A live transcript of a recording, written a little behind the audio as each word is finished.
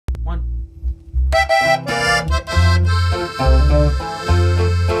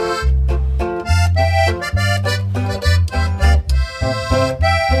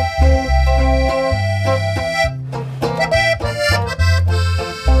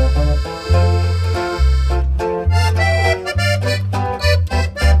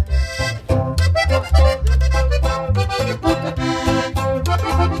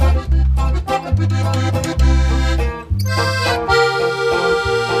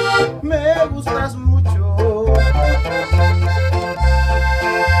gustas mucho.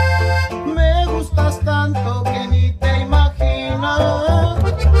 Me gustas tanto que ni te imaginas.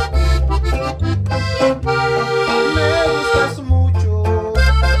 Me gustas mucho,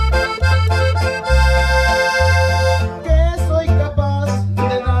 que soy capaz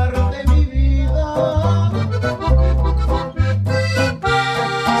de darte mi vida,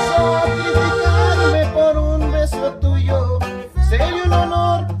 sacrificarme por un beso tuyo. Sería un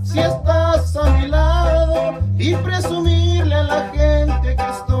honor si estás a mi lado y presumirle a la gente que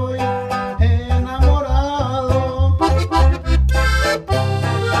estoy enamorado. Porque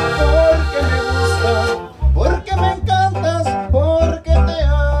me gustas, porque me encantas, porque te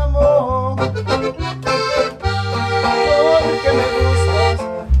amo. Porque me gustas,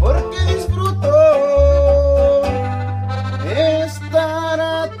 porque disfruto estar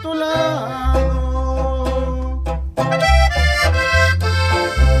a tu lado.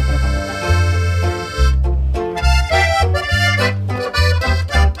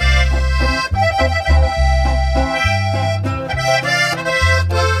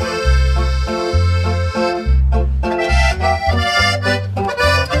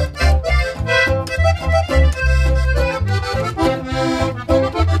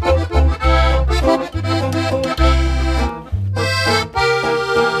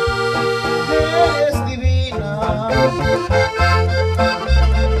 Eres divina,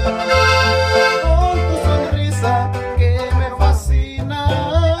 con tu sonrisa que me fascina.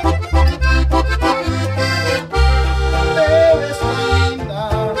 Te ves tan linda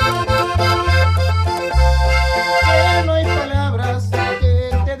que no hay palabras que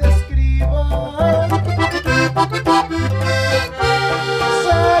te describan.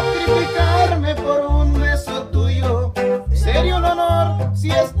 Sacrificarme por un beso tuyo sería un honor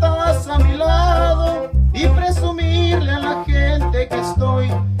si estás a mi lado y presumirle a la gente que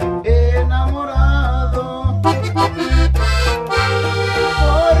estoy enamorado. Porque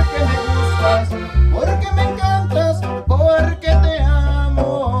me gustas, porque me encantas, porque te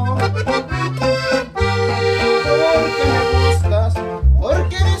amo. Porque me gustas,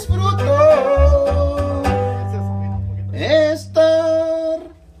 porque disfruto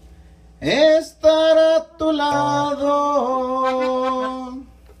estar a tu lado.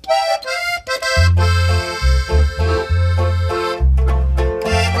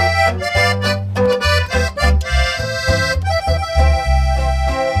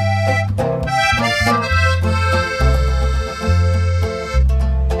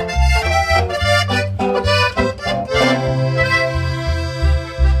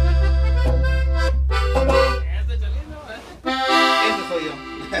 Ese soy yo.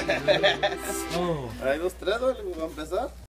 Hay dos, tres, ¿vale? Vamos a empezar.